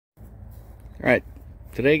All right,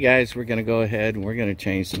 today guys, we're going to go ahead and we're going to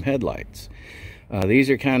change some headlights.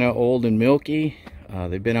 These are kind of old and milky.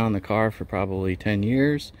 They've been on the car for probably 10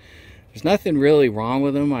 years. There's nothing really wrong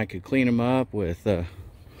with them. I could clean them up with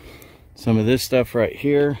some of this stuff right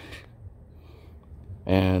here,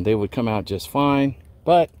 and they would come out just fine.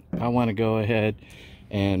 But I want to go ahead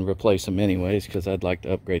and replace them anyways, because I'd like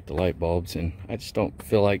to upgrade the light bulbs, and I just don't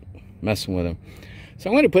feel like messing with them.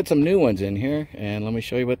 So I'm going to put some new ones in here, and let me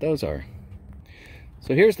show you what those are.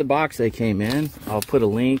 So here's the box they came in. I'll put a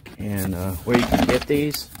link and where you can get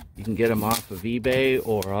these. You can get them off of eBay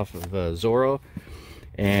or off of Zorro.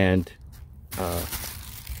 And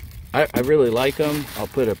I really like them. I'll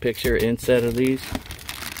put a picture inset of these.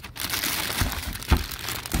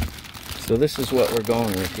 So this is what we're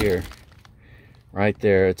going with here. Right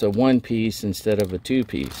there. It's a one piece instead of a two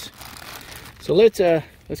piece. So let's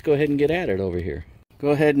go ahead and get at it over here. Go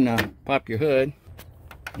ahead and pop your hood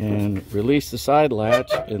and release the side latch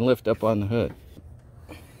and lift up on the hood.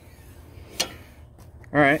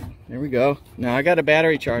 All right, there we go. Now I got a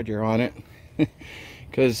battery charger on it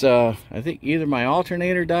because I think either my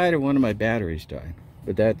alternator died or one of my batteries died,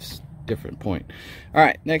 but that's a different point. All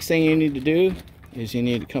right, next thing you need to do is you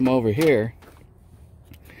need to come over here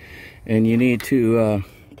and you need to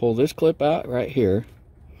pull this clip out right here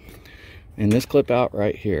and this clip out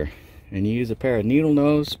right here, and you use a pair of needle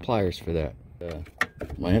nose pliers for that.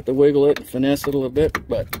 Might have to wiggle it, finesse it a little bit,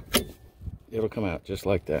 but it'll come out just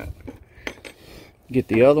like that. Get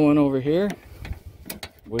the other one over here,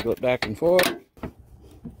 wiggle it back and forth.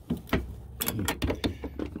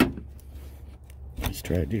 Let's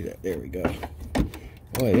try to do that. There we go.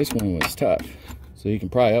 Boy, this one was tough. So you can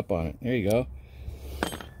pry up on it. There you go.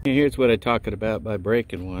 And here's what I talked about by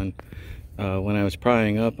breaking one. When I was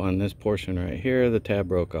prying up on this portion right here, the tab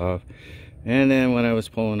broke off. And then when I was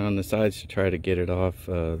pulling on the sides to try to get it off,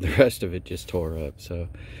 the rest of it just tore up. So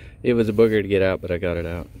it was a booger to get out, but I got it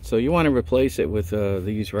out. So you want to replace it with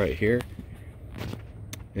these right here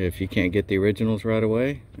if you can't get the originals right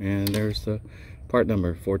away. And there's the part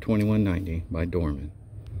number 42190 by Dorman.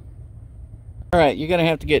 All right, you're going to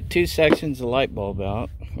have to get two sections of light bulb out,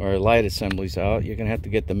 or light assemblies out. You're going to have to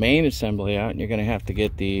get the main assembly out, and you're going to have to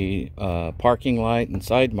get the parking light and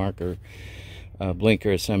side marker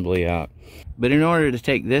blinker assembly out. But in order to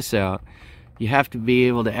take this out, you have to be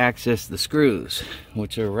able to access the screws,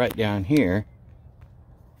 which are right down here.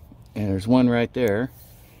 And there's one right there,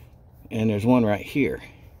 and there's one right here,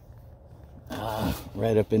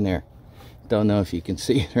 right up in there. Don't know if you can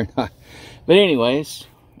see it or not. But anyways,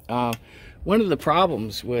 one of the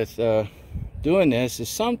problems with doing this is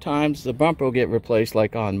sometimes the bumper will get replaced,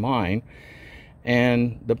 like on mine,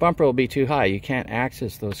 and the bumper will be too high. You can't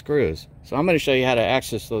access those screws. So I'm going to show you how to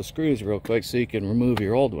access those screws real quick so you can remove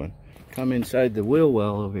your old one. Come inside the wheel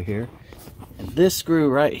well over here, and this screw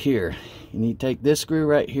right here, you need to take this screw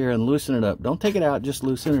right here and loosen it up. Don't take it out, just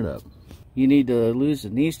loosen it up. You need to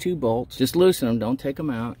loosen these two bolts. Just loosen them, don't take them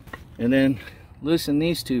out. And then loosen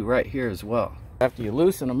these two right here as well. After you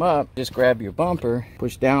loosen them up, just grab your bumper,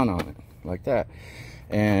 push down on it like that,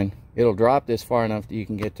 and it'll drop this far enough that you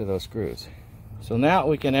can get to those screws. So now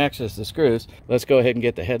we can access the screws. Let's go ahead and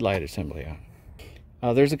get the headlight assembly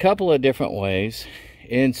out. There's a couple of different ways.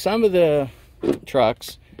 In some of the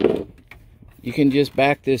trucks, you can just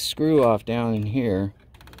back this screw off down in here.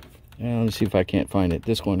 And let's see if I can't find it.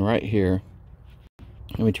 This one right here.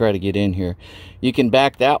 Let me try to get in here. You can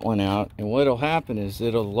back that one out, and what'll happen is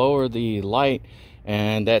it'll lower the light,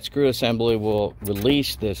 and that screw assembly will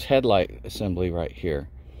release this headlight assembly right here.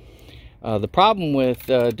 The problem with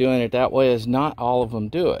doing it that way is not all of them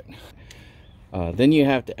do it. Then you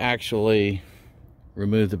have to actually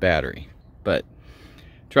remove the battery. But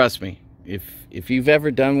trust me, if you've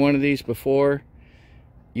ever done one of these before,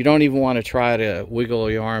 you don't even want to try to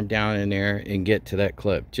wiggle your arm down in there and get to that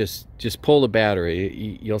clip. Just pull the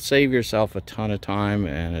battery. You'll save yourself a ton of time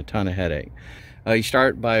and a ton of headache. You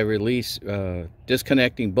start by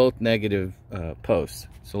disconnecting both negative posts.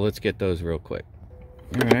 So let's get those real quick.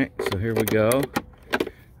 All right, so here we go.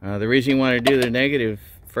 The reason you want to do the negative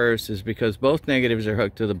first is because both negatives are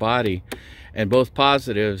hooked to the body, and both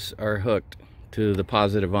positives are hooked to the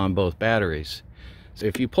positive on both batteries. So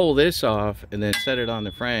if you pull this off and then set it on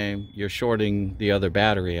the frame, you're shorting the other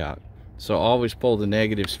battery out. So always pull the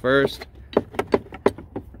negatives first.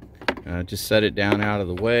 Just set it down out of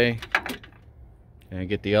the way and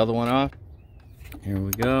get the other one off. Here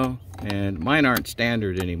we go. And mine aren't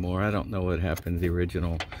standard anymore. I don't know what happened to the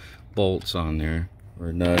original bolts on there,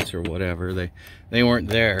 or nuts or whatever. They weren't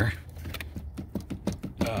there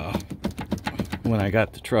when I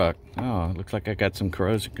got the truck. Oh, it looks like I got some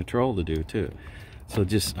corrosion control to do too. So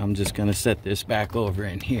I'm just going to set this back over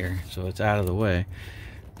in here so it's out of the way.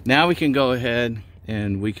 Now we can go ahead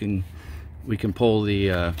and we can pull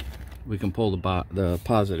the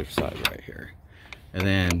positive side right here. And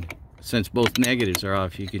then since both negatives are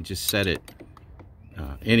off, you can just set it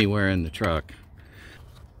anywhere in the truck.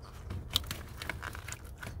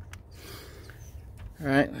 All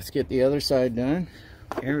right, let's get the other side done.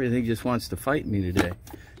 Everything just wants to fight me today.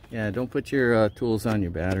 Yeah, don't put your tools on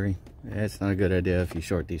your battery. That's not a good idea if you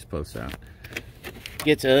short these posts out. It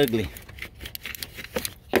gets ugly.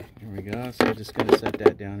 There we go. So I'm just going to set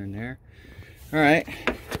that down in there. All right,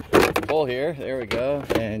 pull here. There we go.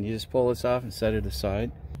 And you just pull this off and set it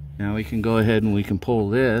aside. Now we can go ahead and we can pull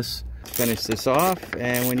this, finish this off,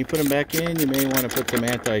 and when you put them back in, you may want to put some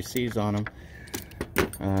anti-seize on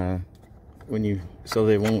them. So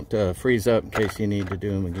they won't freeze up in case you need to do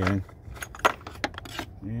them again.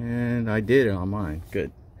 And I did it on mine.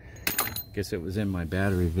 Good. Guess it was in my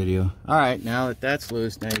battery video. All right, now that that's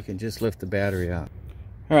loose, now you can just lift the battery out.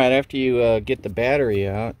 All right, after you get the battery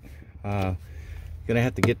out, you're gonna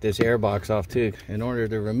have to get this air box off too. In order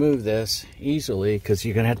to remove this easily, because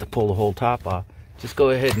you're gonna have to pull the whole top off, just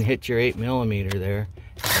go ahead and hit your 8mm there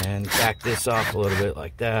and back this off a little bit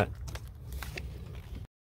like that.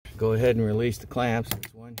 Go ahead and release the clamps.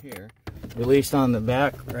 There's one here. Released on the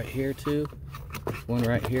back right here too. There's one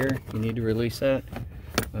right here. You need to release that.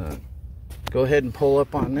 Go ahead and pull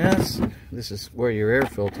up on this. This is where your air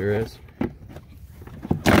filter is.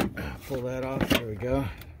 Pull that off. There we go.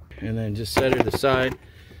 And then just set it aside.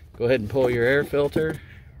 Go ahead and pull your air filter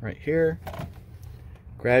right here.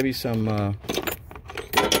 Grab you some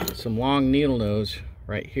long needle nose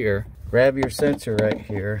right here. Grab your sensor right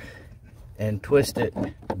here and twist it.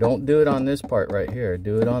 Don't do it on this part right here.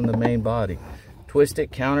 Do it on the main body. Twist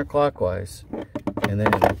it counterclockwise and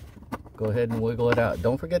then go ahead and wiggle it out.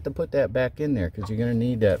 Don't forget to put that back in there because you're going to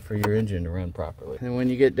need that for your engine to run properly. And when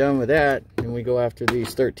you get done with that, then we go after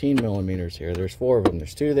these 13mm here. There's 4 of them.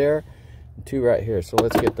 There's 2 there and 2 right here. So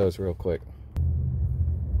let's get those real quick.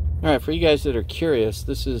 All right, for you guys that are curious,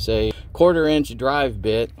 this is a 1/4" drive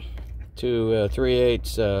bit to a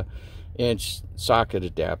 3/8 inch socket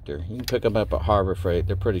adapter. You can pick them up at Harbor Freight.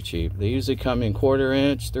 They're pretty cheap. They usually come in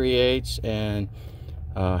 1/4", 3/8, and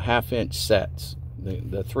 1/2 inch sets.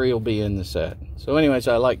 The 3 will be in the set. So anyways,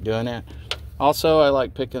 I like doing that. Also, I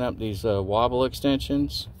like picking up these wobble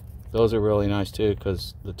extensions. Those are really nice too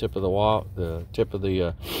because the tip of the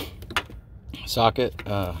socket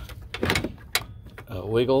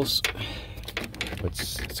wiggles.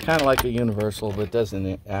 It's kind of like a universal, but it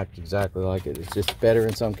doesn't act exactly like it. It's just better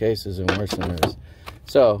in some cases and worse than others.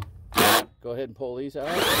 So go ahead and pull these out.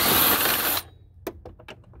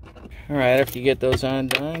 All right, after you get those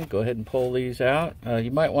undone, go ahead and pull these out.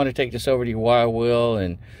 You might want to take this over to your wire wheel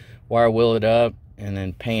and wire wheel it up and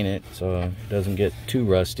then paint it so it doesn't get too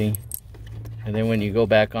rusty. And then when you go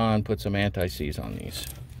back on, put some anti-seize on these.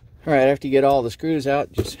 All right, after you get all the screws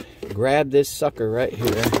out, just grab this sucker right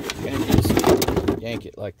here and just yank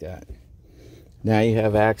it like that. Now you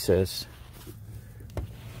have access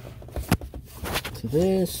to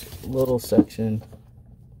this little section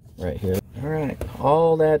right here. All right,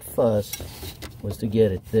 all that fuss was to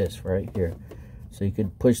get at this right here. So you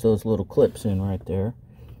could push those little clips in right there.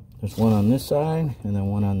 There's one on this side and then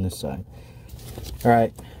one on this side. All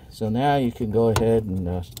right, so now you can go ahead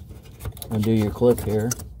and undo your clip here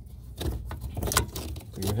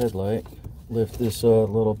for your headlight. Lift this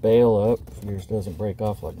little bail up, if yours doesn't break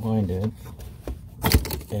off like mine did,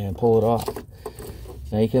 and pull it off.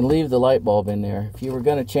 Now you can leave the light bulb in there. If you were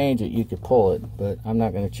going to change it, you could pull it, but I'm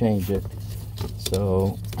not going to change it.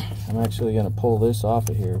 So I'm actually going to pull this off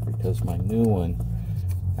of here because my new one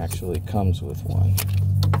actually comes with one.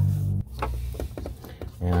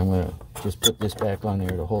 And I'm going to just put this back on there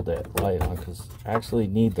to hold that light on because I actually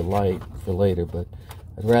need the light for later, but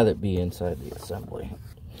I'd rather it be inside the assembly.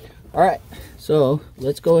 All right, so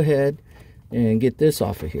let's go ahead and get this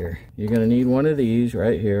off of here. You're going to need one of these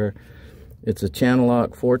right here. It's a channel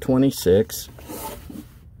lock 426.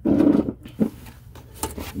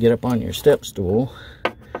 Get up on your step stool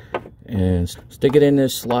and stick it in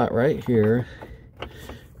this slot right here.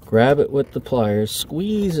 Grab it with the pliers,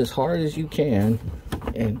 squeeze as hard as you can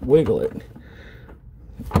and wiggle it.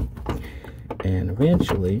 And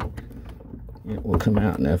eventually it will come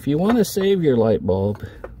out. Now if you want to save your light bulb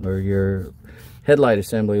or your headlight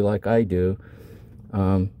assembly like I do,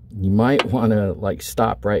 you might want to like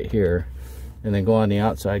stop right here and then go on the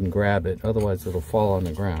outside and grab it, otherwise it'll fall on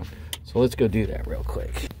the ground. So let's go do that real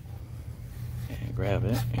quick and grab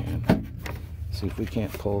it and see if we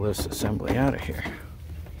can't pull this assembly out of here.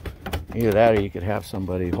 Either that or you could have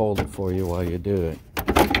somebody hold it for you while you do it.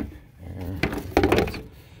 There it is.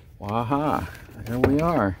 Waha, there we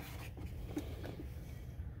are.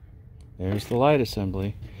 There's the light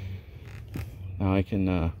assembly. Now I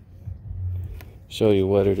can show you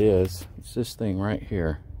what it is. It's this thing right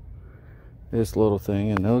here. This little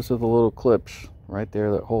thing, and those are the little clips right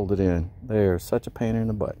there that hold it in. They're such a pain in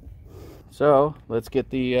the butt. So let's get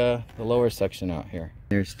the lower section out here.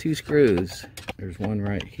 There's two screws. There's one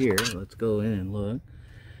right here. Let's go in and look.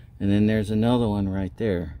 And then there's another one right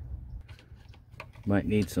there. Might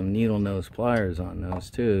need some needle nose pliers on those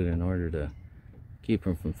too in order to keep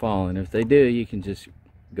them from falling. If they do, you can just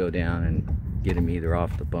go down and get them either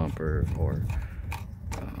off the bumper or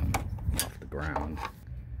off the ground.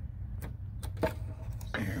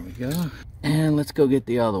 There we go. And let's go get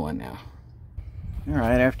the other one now.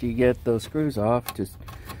 Alright, after you get those screws off, just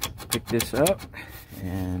pick this up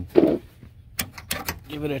and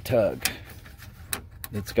give it a tug.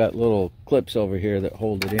 It's got little clips over here that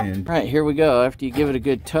hold it in. Alright, here we go. After you give it a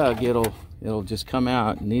good tug, it'll just come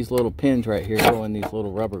out, and these little pins right here go in these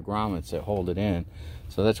little rubber grommets that hold it in.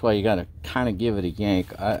 So that's why you got to kind of give it a yank.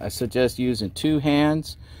 I suggest using two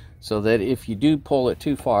hands so that if you do pull it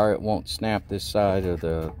too far, it won't snap this side of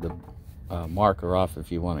the marker off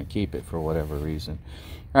if you want to keep it for whatever reason.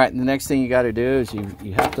 All right, and the next thing you got to do is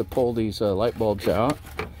you have to pull these light bulbs out.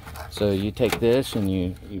 So you take this and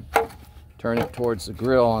you turn it towards the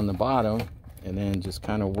grill on the bottom, and then just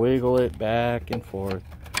kind of wiggle it back and forth,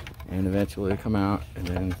 and eventually it'll come out. And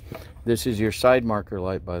then this is your side marker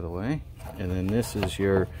light, by the way, and then this is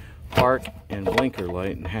your park and blinker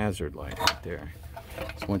light and hazard light right there.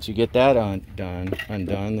 So once you get that undone,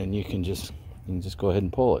 then you can just go ahead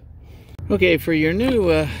and pull it. Okay, for your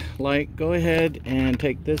new light, go ahead and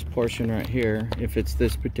take this portion right here, if it's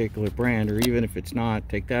this particular brand, or even if it's not,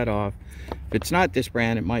 take that off. If it's not this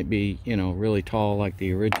brand, it might be, you know, really tall like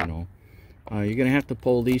the original. You're gonna have to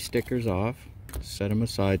pull these stickers off, set them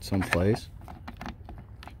aside someplace.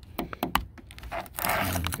 There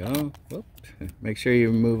we go. Whoop. Make sure you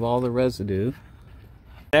remove all the residue.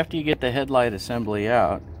 After you get the headlight assembly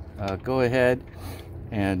out, go ahead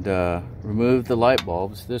and remove the light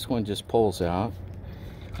bulbs. This one just pulls out.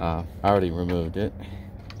 I already removed it.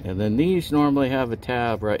 And then these normally have a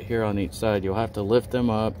tab right here on each side. You'll have to lift them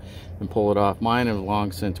up and pull it off. Mine have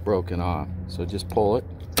long since broken off. So just pull it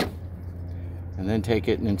and then take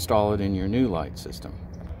it and install it in your new light system.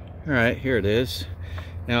 All right, here it is.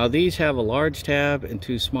 Now these have a large tab and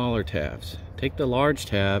two smaller tabs. Take the large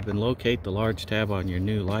tab and locate the large tab on your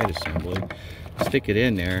new light assembly. Stick it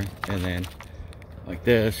in there, and then like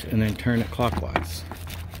this, and then turn it clockwise.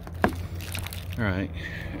 All right,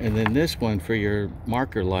 and then this one for your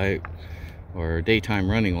marker light or daytime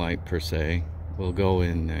running light per se will go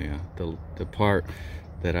in the part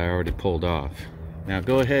that I already pulled off. Now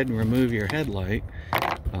go ahead and remove your headlight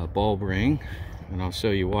bulb ring, and I'll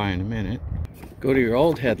show you why in a minute. Go to your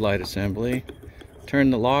old headlight assembly,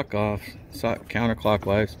 turn the lock off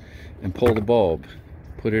counterclockwise, and pull the bulb.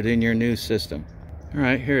 Put it in your new system.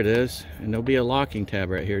 Alright, here it is, and there'll be a locking tab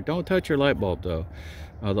right here. Don't touch your light bulb though.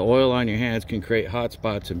 The oil on your hands can create hot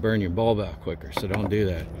spots and burn your bulb out quicker, so don't do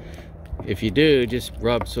that. If you do, just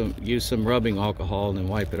use some rubbing alcohol and then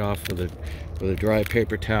wipe it off with a dry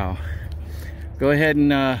paper towel. Go ahead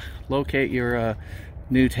and locate your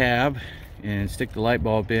new tab and stick the light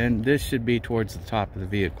bulb in. This should be towards the top of the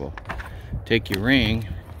vehicle. Take your ring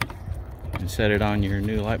and set it on your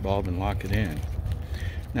new light bulb and lock it in.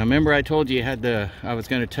 Now remember I told you I was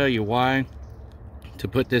going to tell you why to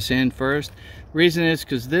put this in first. The reason is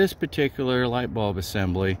because this particular light bulb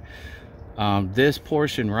assembly, this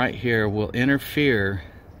portion right here will interfere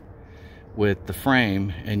with the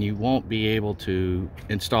frame, and you won't be able to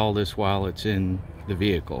install this while it's in the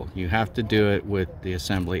vehicle. You have to do it with the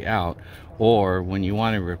assembly out, or when you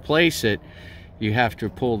want to replace it, you have to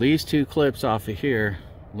pull these two clips off of here,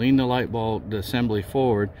 lean the light bulb, the assembly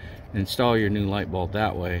forward, install your new light bulb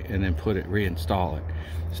that way, and then reinstall it.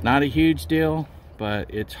 It's not a huge deal, but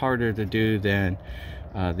it's harder to do than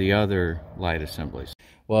the other light assemblies.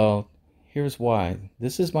 Well, here's why.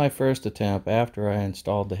 This is my first attempt after I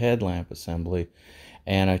installed the headlamp assembly,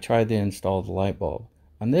 and I tried to install the light bulb.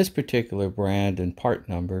 On this particular brand and part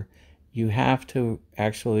number, you have to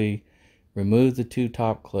actually remove the two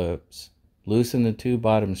top clips, loosen the two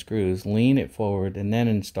bottom screws, lean it forward, and then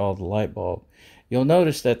install the light bulb. You'll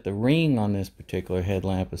notice that the ring on this particular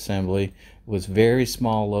headlamp assembly was very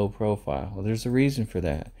small, low profile. Well, there's a reason for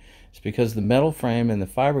that. It's because the metal frame and the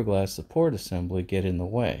fiberglass support assembly get in the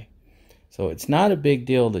way. So it's not a big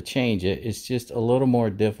deal to change it. It's just a little more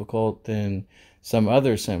difficult than some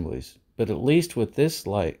other assemblies. But at least with this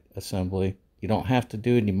light assembly, you don't have to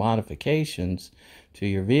do any modifications to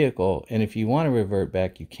your vehicle. And if you want to revert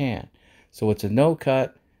back, you can. So it's a no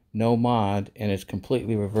cut, no mod, and it's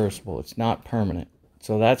completely reversible. It's not permanent.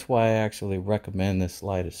 So that's why I actually recommend this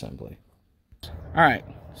light assembly. All right,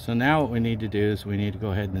 so now what we need to do is we need to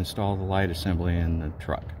go ahead and install the light assembly in the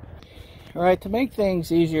truck. All right, to make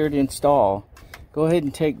things easier to install, go ahead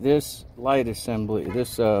and take this light assembly,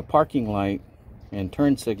 this parking light and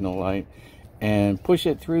turn signal light, and push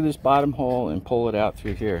it through this bottom hole and pull it out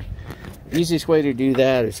through here. The easiest way to do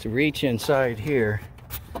that is to reach inside here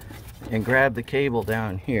and grab the cable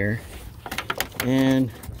down here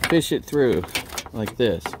and fish it through like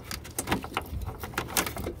this,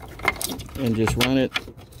 and just run it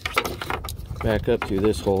back up through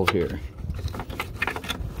this hole here.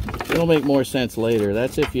 It'll make more sense later.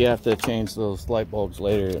 That's if you have to change those light bulbs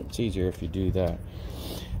later. It's easier if you do that.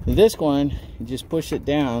 And this one, you just push it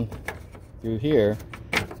down through here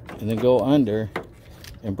and then go under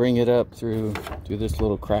and bring it up through this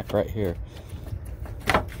little crack right here.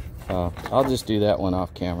 I'll just do that one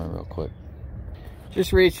off camera real quick.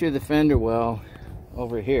 Just reach through the fender well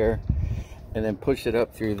over here and then push it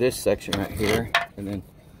up through this section right here, and then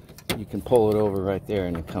you can pull it over right there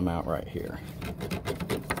and then come out right here.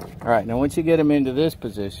 All right, now once you get them into this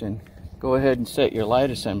position, go ahead and set your light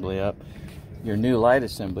assembly up, your new light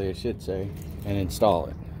assembly I should say, and install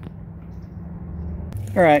it.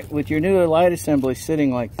 All right, with your new light assembly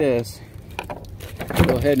sitting like this,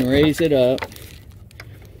 go ahead and raise it up.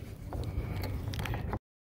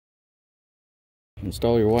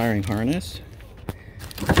 Install your wiring harness.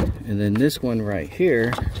 And then this one right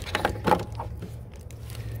here,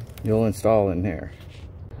 you'll install in there.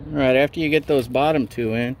 All right, after you get those bottom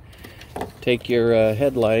two in, take your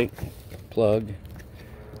headlight plug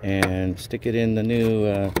and stick it in the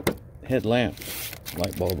new headlamp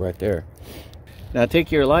light bulb right there. Now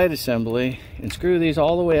take your light assembly and screw these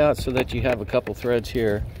all the way out so that you have a couple threads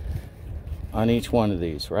here on each one of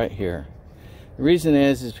these right here. The reason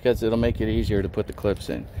is because it'll make it easier to put the clips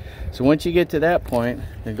in. So once you get to that point,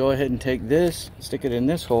 then go ahead and take this, stick it in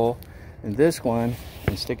this hole, and this one,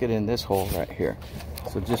 and stick it in this hole right here.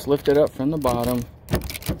 So just lift it up from the bottom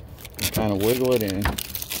and kind of wiggle it in.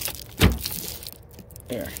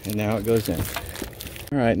 There, and now it goes in.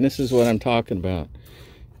 All right, and this is what I'm talking about.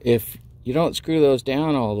 If you don't screw those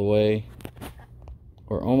down all the way,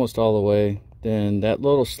 or almost all the way, then that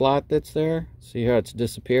little slot that's there, see how it's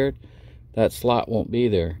disappeared? That slot won't be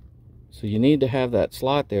there. So you need to have that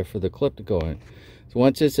slot there for the clip to go in. So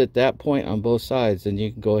once it's at that point on both sides, then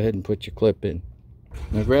you can go ahead and put your clip in.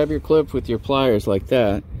 Now grab your clip with your pliers like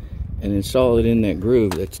that and install it in that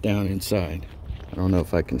groove that's down inside. I don't know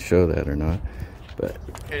if I can show that or not, but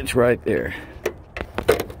it's right there.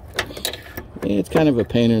 It's kind of a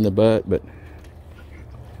pain in the butt, but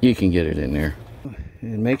you can get it in there.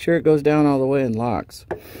 And make sure it goes down all the way and locks.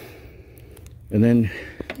 And then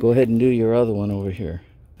go ahead and do your other one over here.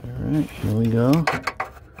 All right, here we go.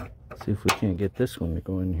 Let's see if we can't get this one to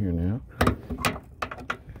go in here now.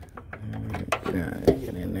 All right,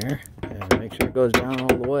 get in there. And make sure it goes down all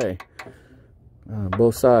the way.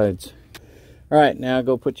 Both sides. All right, now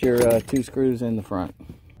go put your 2 screws in the front.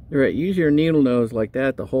 All right, use your needle nose like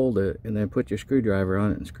that to hold it, and then put your screwdriver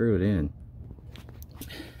on it and screw it in.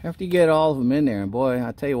 After you get all of them in there, and boy,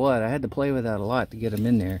 I tell you what, I had to play with that a lot to get them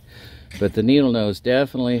in there. But the needle nose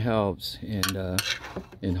definitely helps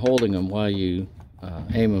in holding them while you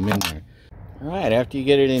aim them in there. All right, after you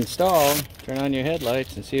get it installed, turn on your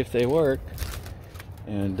headlights and see if they work.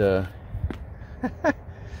 And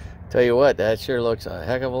tell you what, that sure looks a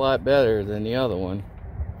heck of a lot better than the other one.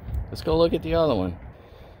 Let's go look at the other one.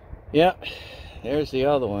 Yep, there's the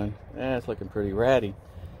other one. It's looking pretty ratty.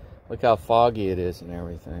 Look how foggy it is and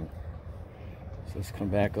everything. So let's come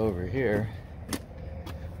back over here.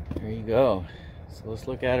 There you go. So let's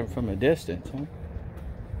look at them from a distance, huh?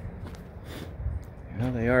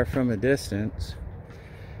 Well, they are from a distance.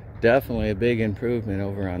 Definitely a big improvement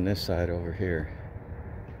over on this side over here.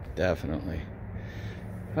 Definitely.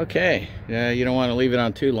 Okay, you don't want to leave it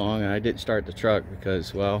on too long. I didn't start the truck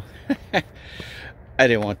because, well, I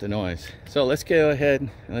didn't want the noise. So let's go ahead and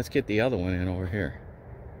let's get the other one in over here.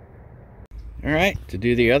 All right, to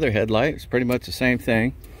do the other headlight, it's pretty much the same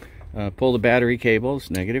thing. Pull the battery cables,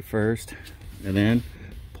 negative first, and then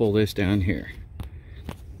pull this down here.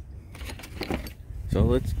 So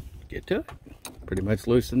let's get to it. Pretty much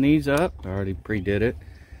loosen these up. I already pre-did it.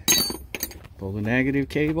 Pull the negative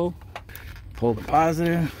cable, pull the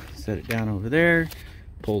positive, set it down over there,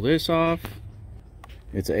 pull this off.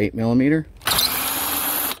 It's an 8mm.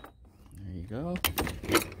 There you go.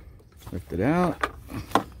 Lift it out.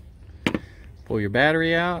 Pull your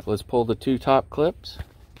battery out. Let's pull the two top clips.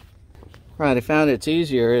 Right, I found it's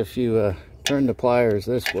easier if you turn the pliers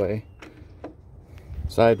this way,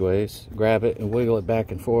 sideways, grab it and wiggle it back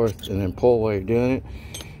and forth, and then pull while you're doing it.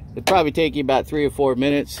 It'd probably take you about 3 or 4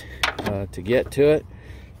 minutes to get to it,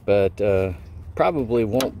 but probably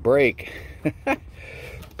won't break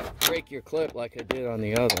your clip like I did on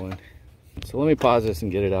the other one. So let me pause this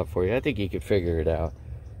and get it out for you. I think you could figure it out.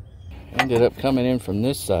 Ended up coming in from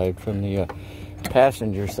this side, from the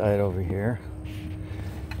passenger side over here,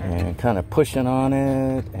 and kind of pushing on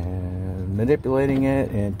it and manipulating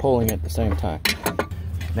it and pulling it at the same time.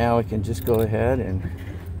 Now we can just go ahead and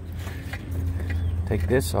take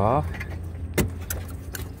this off.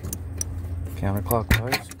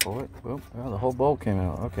 Counterclockwise, pull it. Well, the whole bolt came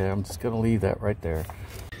out. Okay, I'm just going to leave that right there.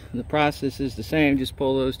 The process is the same. Just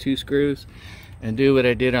pull those two screws and do what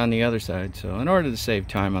I did on the other side. So in order to save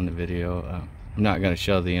time on the video, I'm not going to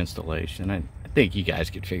show the installation. I think you guys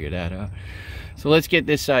could figure that out. So let's get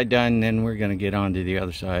this side done, and then we're going to get on to the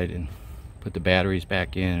other side and put the batteries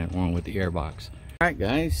back in along with the airbox. Alright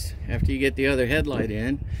guys, after you get the other headlight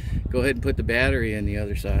in, go ahead and put the battery in the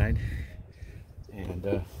other side, and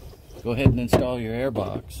go ahead and install your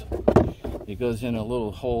airbox. It goes in a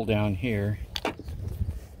little hole down here,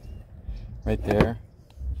 right there.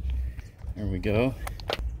 There we go.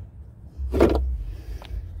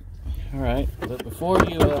 Alright, but before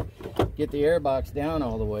you get the airbox down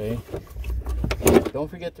all the way, don't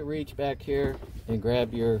forget to reach back here and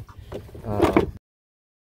grab your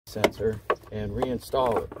sensor and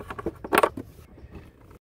reinstall it.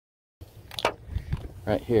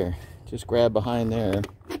 Right here. Just grab behind there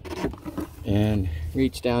and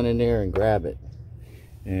reach down in there and grab it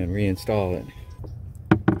and reinstall it.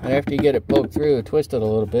 And after you get it poked through, twist it a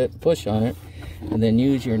little bit, push on it, and then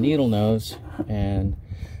use your needle nose and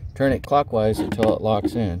turn it clockwise until it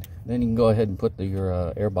locks in. Then you can go ahead and put your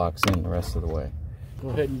airbox in the rest of the way. Go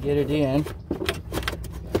ahead and get it in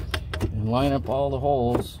and line up all the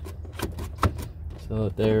holes so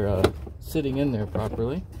that they're sitting in there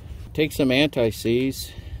properly. Take some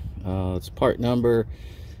anti-seize. It's part number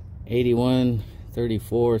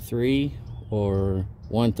 81343 or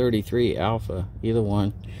 133 alpha, either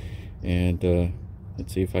one. And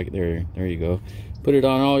let's see if I can, there you go. Put it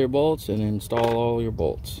on all your bolts and install all your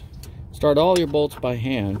bolts. Start all your bolts by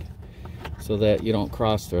hand so that you don't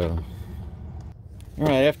cross thread them.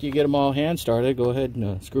 Alright, after you get them all hand started, go ahead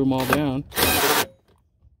and screw them all down.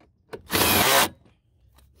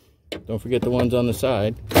 Don't forget the ones on the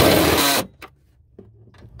side.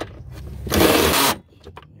 There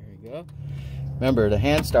you go. Remember to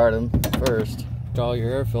hand start them first. Install your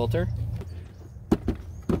air filter.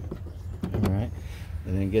 Alright,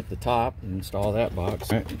 and then get the top and install that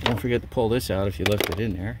box. Right, don't forget to pull this out if you left it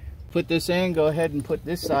in there. Put this in, go ahead and put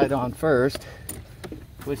this side on first.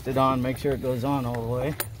 Twist it on, make sure it goes on all the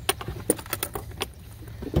way.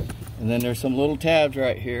 And then there's some little tabs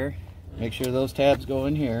right here. Make sure those tabs go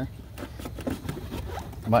in here.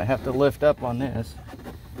 You might have to lift up on this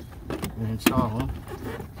and install them.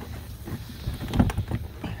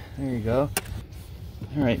 There you go.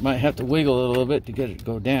 Alright, might have to wiggle it a little bit to get it to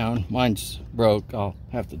go down. Mine's broke, I'll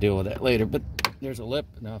have to deal with that later, but there's a lip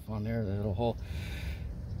enough on there that it'll hold.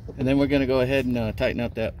 And then we're going to go ahead and tighten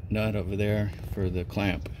up that nut over there for the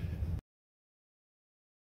clamp.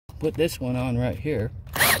 Put this one on right here.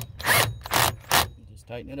 Just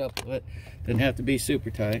tighten it up a bit. Doesn't have to be super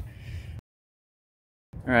tight.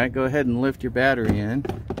 Alright, go ahead and lift your battery in.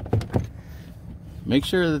 Make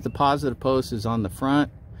sure that the positive post is on the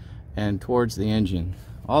front and towards the engine.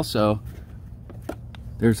 Also,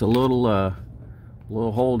 there's a little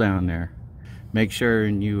hole down there. Make sure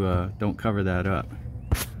and you don't cover that up.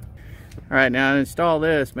 Alright, now to install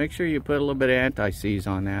this, make sure you put a little bit of anti-seize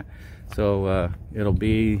on that so it'll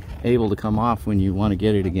be able to come off when you want to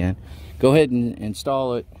get it again. Go ahead and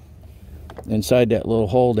install it inside that little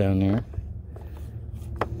hole down there.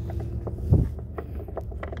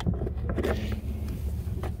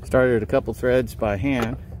 Started a couple threads by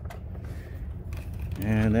hand,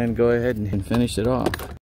 and then go ahead and finish it off.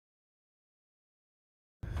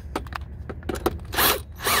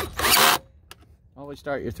 Always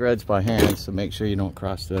start your threads by hand, so make sure you don't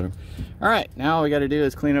cross thread them. Alright, now all we got to do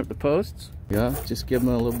is clean up the posts. Yeah, just give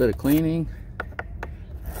them a little bit of cleaning.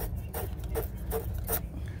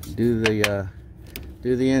 Do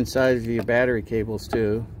the inside of your battery cables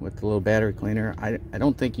too with the little battery cleaner. I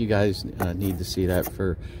don't think you guys need to see that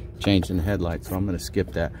for changing the headlights, so I'm going to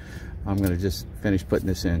skip that. I'm going to just finish putting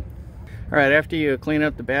this in. Alright, after you clean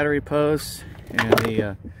up the battery posts and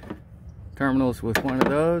the terminals with one of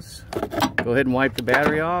those, go ahead and wipe the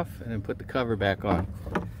battery off and then put the cover back on.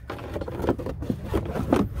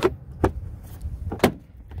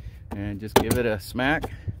 just give it a smack.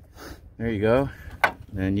 There you go.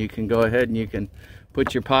 Then you can go ahead and you can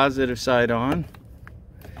put your positive side on,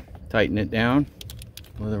 tighten it down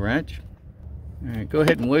with a wrench. All right, go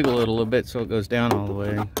ahead and wiggle it a little bit so it goes down all the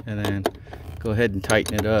way, and then go ahead and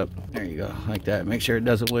tighten it up. There you go, like that. Make sure it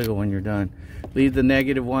doesn't wiggle when you're done. Leave the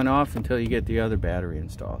negative one off until you get the other battery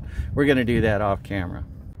installed. We're going to do that off camera.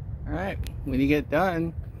 All right, when you get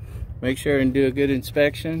done, make sure and do a good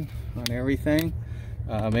inspection on everything.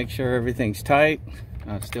 Make sure everything's tight.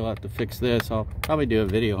 I still have to fix this. I'll probably do a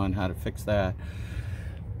video on how to fix that.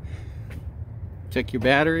 Check your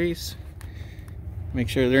batteries. Make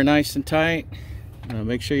sure they're nice and tight.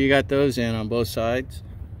 Make sure you got those in on both sides.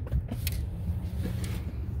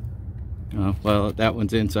 Oh, well, that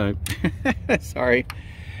one's inside. Sorry.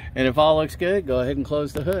 And if all looks good, go ahead and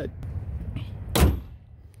close the hood.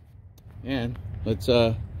 And let's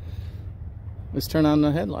turn on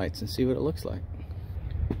the headlights and see what it looks like.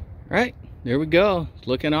 All right, there we go. It's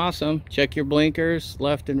looking awesome. Check your blinkers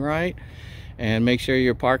left and right, and make sure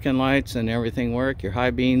your parking lights and everything work, your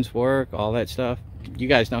high beams work, all that stuff. You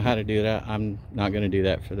guys know how to do that. I'm not going to do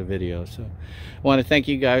that for the video. So I want to thank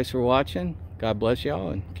you guys for watching. God bless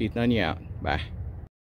y'all, and Keith Nunny out. Bye.